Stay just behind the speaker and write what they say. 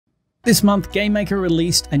This month, Gamemaker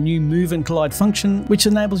released a new Move and Collide function, which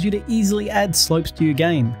enables you to easily add slopes to your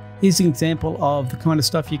game. Here's an example of the kind of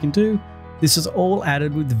stuff you can do. This is all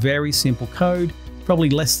added with very simple code, probably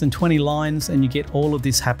less than 20 lines, and you get all of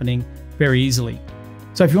this happening very easily.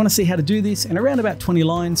 So if you want to see how to do this in around about 20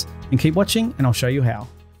 lines, then keep watching and I'll show you how.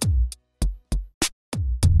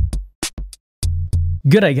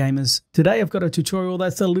 G'day gamers. Today I've got a tutorial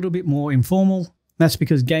that's a little bit more informal. That's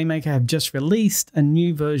because Gamemaker have just released a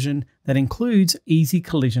new version that includes easy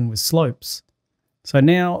collision with slopes. So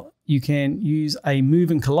now you can use a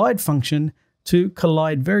move and collide function to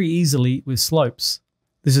collide very easily with slopes.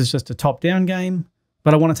 This is just a top-down game,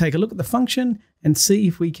 but I want to take a look at the function and see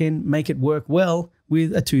if we can make it work well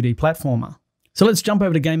with a 2D platformer. So let's jump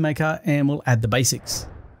over to Gamemaker and we'll add the basics.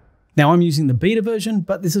 Now I'm using the beta version,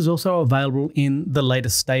 but this is also available in the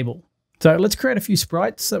latest stable. So let's create a few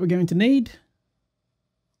sprites that we're going to need.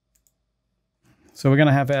 So we're going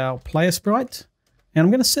to have our player sprite, and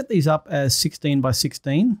I'm going to set these up as 16 by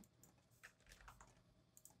 16.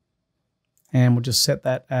 And we'll just set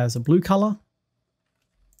that as a blue color.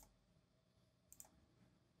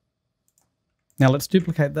 Now let's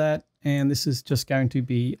duplicate that, and this is just going to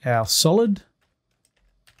be our solid.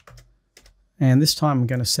 And this time I'm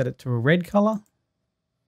going to set it to a red color.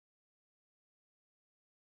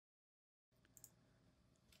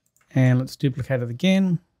 And let's duplicate it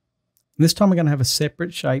again. This time we're going to have a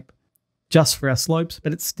separate shape just for our slopes,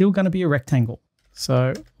 but it's still going to be a rectangle.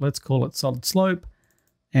 So let's call it solid slope.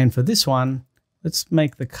 And for this one, let's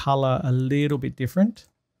make the color a little bit different.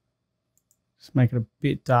 Just make it a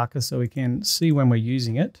bit darker so we can see when we're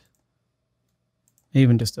using it.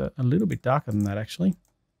 Even just a little bit darker than that, actually.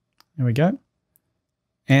 There we go.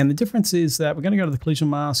 And the difference is that we're going to go to the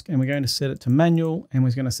collision mask and we're going to set it to manual, and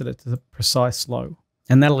we're going to set it to the precise slow.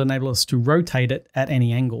 And that'll enable us to rotate it at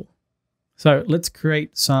any angle. So let's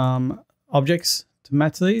create some objects to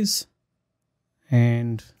match these.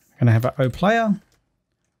 And I'm going to have our O player,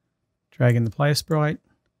 drag in the player sprite.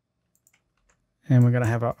 And we're going to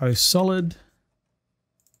have our O solid,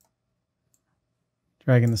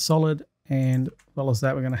 drag in the solid. And as well as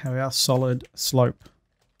that, we're going to have our solid slope.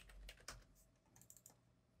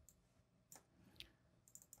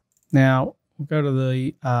 Now we'll go to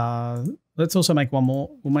the, let's also make one more.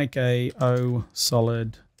 We'll make a O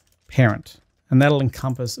solid parent, and that'll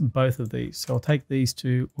encompass both of these. So I'll take these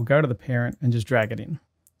two, we'll go to the parent and just drag it in.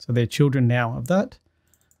 So they're children now of that.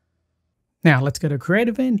 Now let's go to create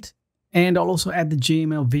event, and I'll also add the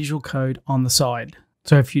GML visual code on the side.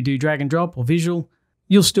 So if you do drag and drop or visual,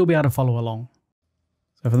 you'll still be able to follow along.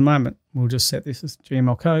 So for the moment, we'll just set this as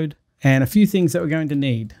GML code, and a few things that we're going to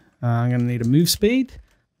need. I'm going to need a move speed.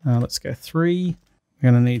 Let's go 3.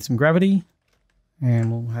 We're going to need some gravity, and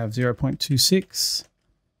we'll have 0.26.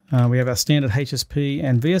 We have our standard HSP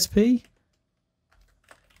and VSP,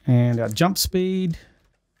 and our jump speed.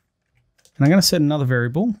 And I'm going to set another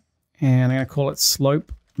variable, and I'm going to call it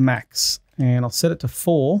slope max, and I'll set it to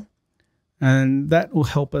 4, and that will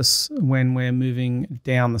help us when we're moving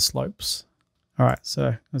down the slopes. All right,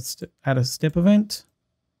 so let's add a step event.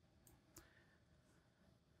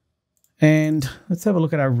 And let's have a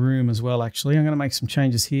look at our room as well, actually. I'm going to make some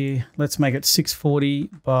changes here. Let's make it 640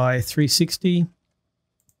 by 360.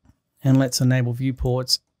 And let's enable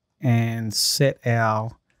viewports and set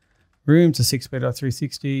our room to 640 by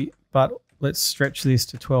 360. But let's stretch this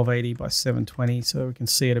to 1280 by 720 so we can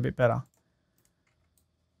see it a bit better.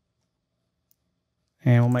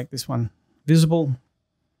 And we'll make this one visible.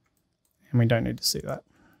 And we don't need to see that.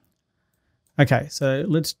 Okay, so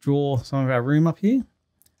let's draw some of our room up here.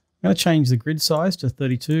 I'm going to change the grid size to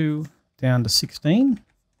 32 down to 16.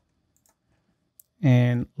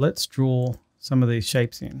 And let's draw some of these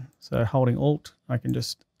shapes in. So holding Alt, I can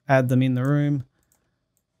just add them in the room.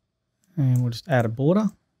 And we'll just add a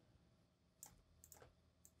border.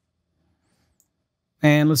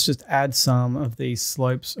 And let's just add some of these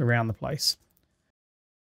slopes around the place.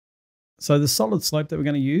 So the solid slope that we're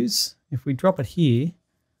going to use, if we drop it here,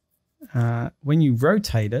 when you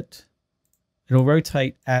rotate it, it'll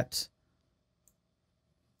rotate at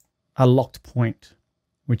a locked point,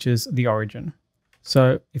 which is the origin.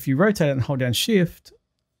 So if you rotate it and hold down Shift,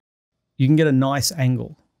 you can get a nice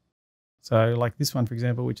angle. So like this one, for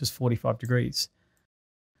example, which is 45 degrees.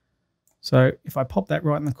 So if I pop that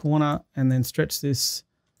right in the corner and then stretch this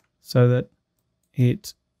so that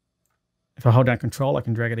if I hold down Control, I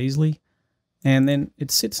can drag it easily. And then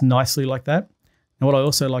it sits nicely like that. And what I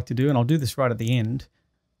also like to do, and I'll do this right at the end,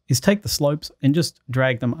 is take the slopes and just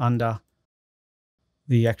drag them under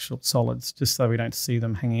the actual solids, just so we don't see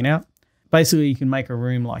them hanging out. Basically, you can make a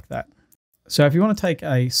room like that. So if you want to take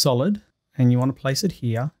a solid and you want to place it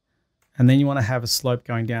here, And then you want to have a slope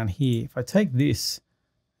going down here. If I take this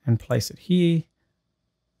and place it here,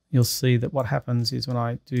 you'll see that what happens is when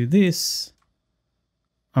I do this,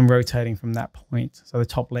 I'm rotating from that point, so the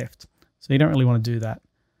top left. So you don't really want to do that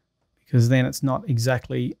because then it's not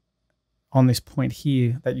exactly on this point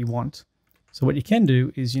here that you want. So what you can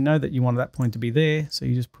do is you know that you want that point to be there, so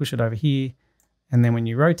you just push it over here, and then when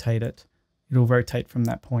you rotate it, it'll rotate from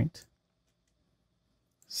that point.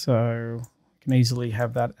 So you can easily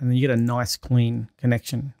have that, and then you get a nice clean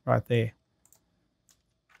connection right there.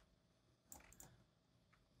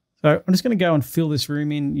 So I'm just going to go and fill this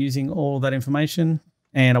room in using all that information,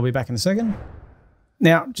 and I'll be back in a second.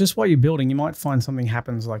 Now, just while you're building, you might find something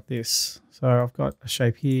happens like this. So I've got a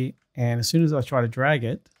shape here, and as soon as I try to drag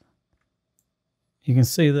it, you can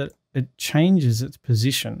see that it changes its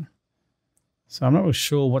position. So I'm not really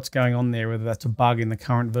sure what's going on there, whether that's a bug in the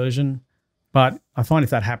current version, but I find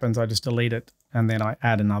if that happens, I just delete it and then I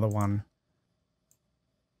add another one.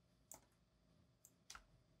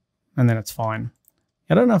 And then it's fine.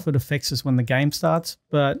 I don't know if it affects us when the game starts,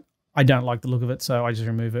 but I don't like the look of it, so I just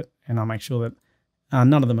remove it and I make sure that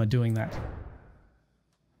none of them are doing that.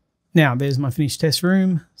 Now, there's my finished test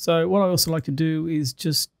room. So what I also like to do is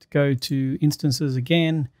just go to instances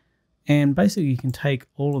again, and basically you can take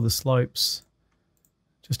all of the slopes,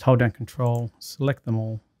 just hold down Control, select them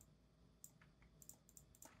all.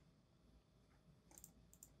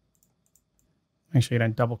 Make sure you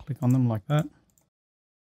don't double click on them like that.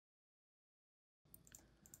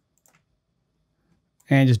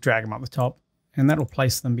 And just drag them up the top, and that will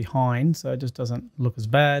place them behind so it just doesn't look as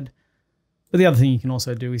bad. But the other thing you can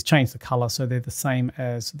also do is change the color so they're the same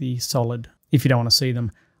as the solid if you don't want to see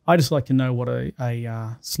them. I just like to know what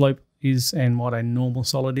a slope is and what a normal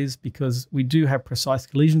solid is, because we do have precise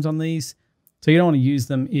collisions on these, so you don't want to use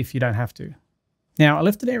them if you don't have to. Now, I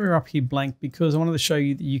left an area up here blank because I wanted to show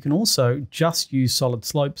you that you can also just use solid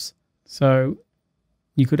slopes. So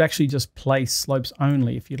you could actually just place slopes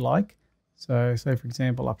only if you'd like. So say, for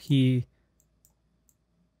example, up here,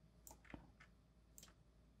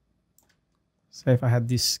 say if I had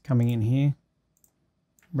this coming in here,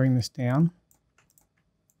 bring this down,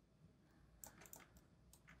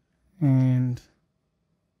 and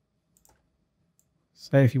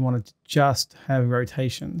say if you wanted to just have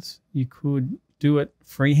rotations, you could do it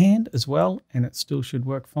freehand as well, and it still should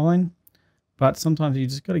work fine. But sometimes you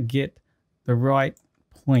just got to get the right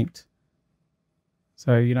point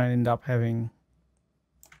so you don't end up having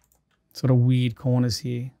sort of weird corners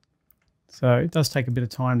here. So it does take a bit of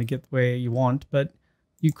time to get where you want, but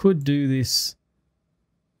you could do this,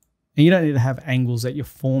 and you don't need to have angles that you're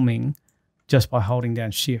forming just by holding down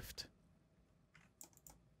Shift.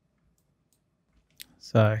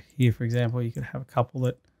 So here, for example, you could have a couple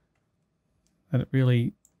that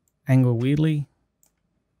really angle weirdly.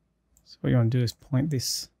 So what you want to do is point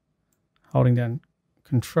this, holding down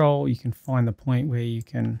Control, you can find the point where you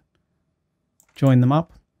can join them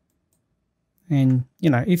up. And, you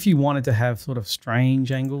know, if you wanted to have sort of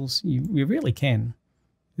strange angles, you really can.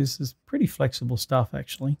 This is pretty flexible stuff,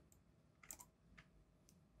 actually.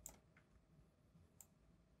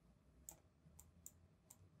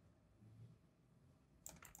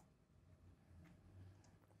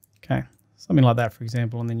 Okay, something like that, for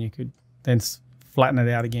example, and then you could then flatten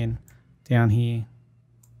it out again down here.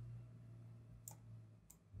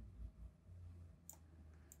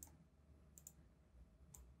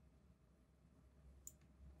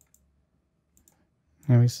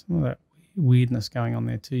 There's some of that weirdness going on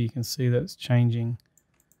there too. You can see that it's changing.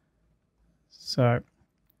 So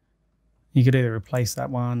you could either replace that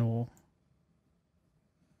one, or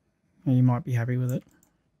you might be happy with it.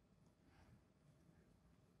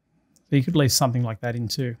 So you could leave something like that in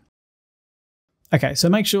too. Okay, so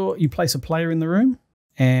make sure you place a player in the room,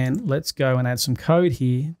 and let's go and add some code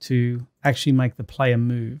here to actually make the player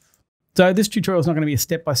move. So this tutorial is not going to be a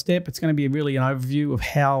step-by-step. It's going to be really an overview of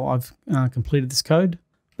how I've completed this code.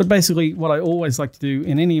 But basically what I always like to do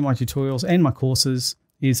in any of my tutorials and my courses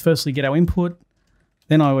is firstly get our input.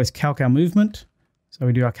 Then I always calc our movement. So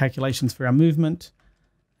we do our calculations for our movement,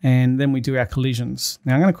 and then we do our collisions.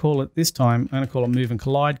 Now I'm going to call it this time, I'm going to call it move and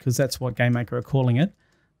collide because that's what Gamemaker are calling it.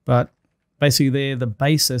 But basically they're the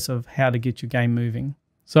basis of how to get your game moving.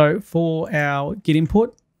 So for our get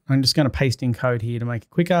input, I'm just going to paste in code here to make it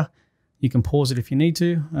quicker. You can pause it if you need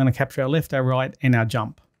to. I'm going to capture our left, our right, and our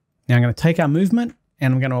jump. Now I'm going to take our movement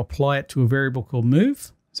and I'm going to apply it to a variable called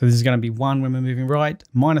move. So this is going to be 1 when we're moving right,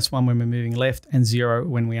 -1 when we're moving left, and 0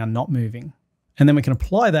 when we are not moving. And then we can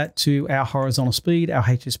apply that to our horizontal speed, our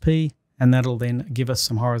HSP, and that'll then give us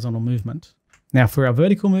some horizontal movement. Now for our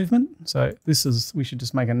vertical movement, so we should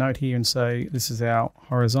just make a note here and say this is our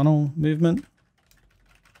horizontal movement.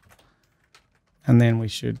 And then we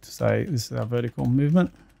should say this is our vertical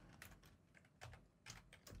movement.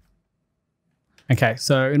 Okay,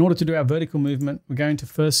 so in order to do our vertical movement, we're going to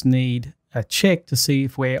first need a check to see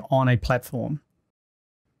if we're on a platform.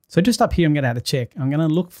 So just up here, I'm going to add a check. I'm going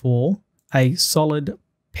to look for a solid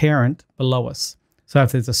parent below us. So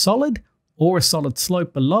if there's a solid or a solid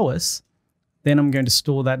slope below us, then I'm going to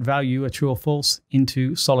store that value, a true or false,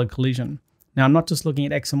 into solid collision. Now I'm not just looking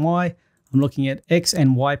at X and Y, I'm looking at X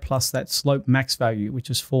and Y plus that slope max value, which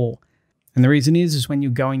is 4. And the reason is when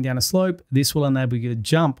you're going down a slope, this will enable you to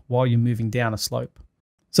jump while you're moving down a slope.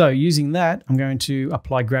 So using that, I'm going to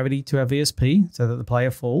apply gravity to our VSP so that the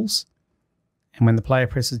player falls. And when the player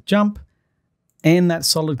presses jump and that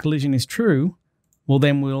solid collision is true, well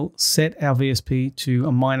then we'll set our VSP to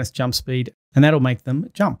a minus jump speed and that'll make them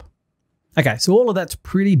jump. Okay, so all of that's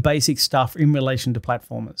pretty basic stuff in relation to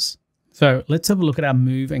platformers. So let's have a look at our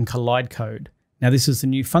move and collide code. Now this is the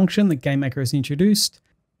new function that Gamemaker has introduced.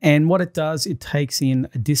 And what it does, it takes in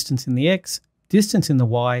a distance in the X, distance in the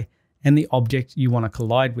Y, and the object you want to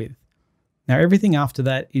collide with. Now everything after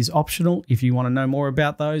that is optional. If you want to know more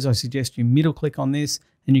about those, I suggest you middle click on this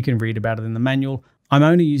and you can read about it in the manual. I'm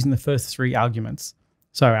only using the first 3 arguments.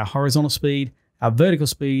 So our horizontal speed, our vertical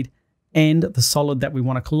speed, and the solid that we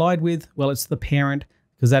want to collide with, well, it's the parent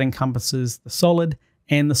because that encompasses the solid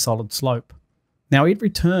and the solid slope. Now it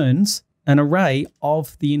returns an array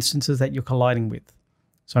of the instances that you're colliding with.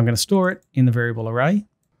 So I'm going to store it in the variable array.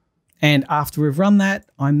 And after we've run that,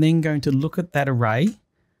 I'm then going to look at that array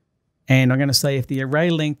and I'm going to say if the array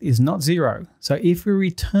length is not 0. So if we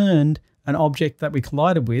returned an object that we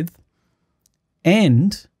collided with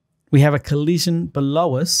and we have a collision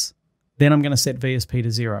below us, then I'm going to set VSP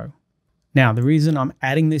to 0. Now, the reason I'm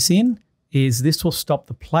adding this in is this will stop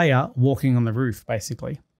the player walking on the roof,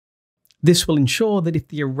 basically. This will ensure that if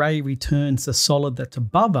the array returns the solid that's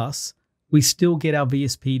above us, we still get our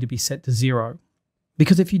VSP to be set to 0.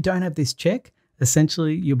 Because if you don't have this check,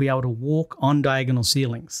 essentially you'll be able to walk on diagonal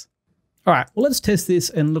ceilings. All right, well, let's test this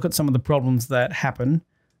and look at some of the problems that happen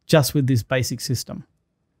just with this basic system.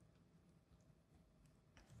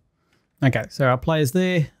 Okay, so our player's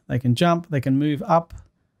there, they can jump, they can move up.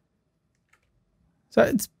 So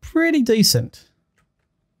it's pretty decent.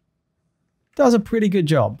 Does a pretty good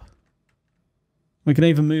job. We can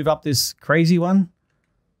even move up this crazy one.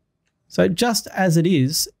 So just as it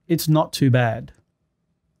is, it's not too bad.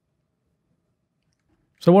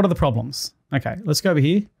 So what are the problems? Okay, let's go over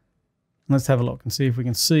here and let's have a look and see if we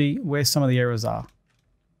can see where some of the errors are.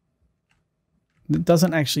 It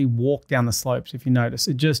doesn't actually walk down the slopes, if you notice.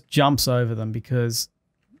 It just jumps over them because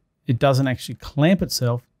it doesn't actually clamp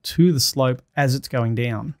itself to the slope as it's going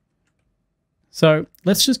down. So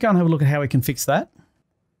let's just go and have a look at how we can fix that.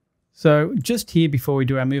 So just here before we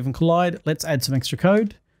do our move and collide, let's add some extra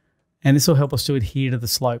code and this will help us to adhere to the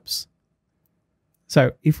slopes.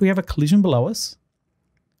 So if we have a collision below us,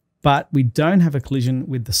 but we don't have a collision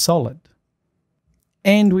with the solid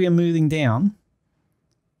and we are moving down,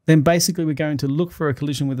 then basically we're going to look for a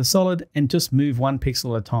collision with the solid and just move 1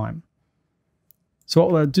 pixel at a time. So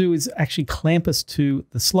what we'll do is actually clamp us to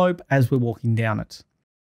the slope as we're walking down it.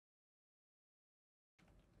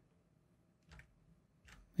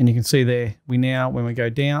 And you can see there, when we go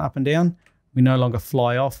down, up and down, we no longer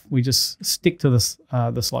fly off. We just stick to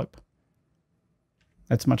the slope.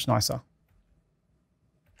 That's much nicer.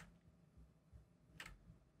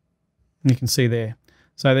 And you can see there.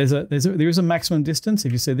 So there is a maximum distance.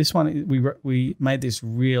 If you see this one, we made this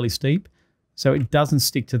really steep, so it doesn't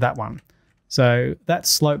stick to that one. So that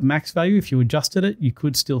slope max value, if you adjusted it, you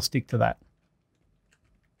could still stick to that.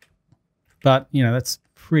 But, you know, that's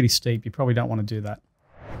pretty steep. You probably don't want to do that.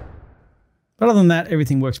 But other than that,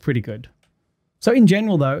 everything works pretty good. So in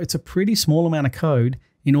general, though, it's a pretty small amount of code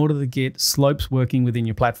in order to get slopes working within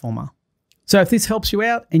your platformer. So if this helps you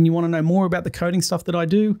out and you want to know more about the coding stuff that I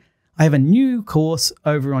do, I have a new course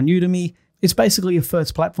over on Udemy. It's basically a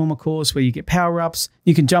first platformer course where you get power-ups.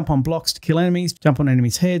 You can jump on blocks to kill enemies, jump on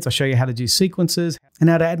enemies' heads. I show you how to do sequences and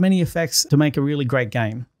how to add many effects to make a really great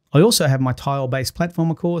game. I also have my tile-based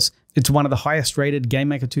platformer course. It's one of the highest rated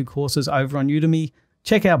Gamemaker 2 courses over on Udemy.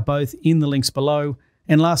 Check out both in the links below.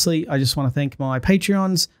 And lastly, I just want to thank my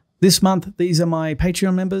Patreons. This month, these are my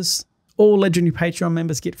Patreon members. All legendary Patreon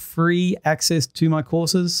members get free access to my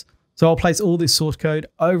courses. So I'll place all this source code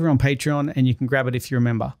over on Patreon and you can grab it if you're a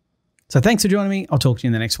member. So thanks for joining me. I'll talk to you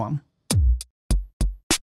in the next one.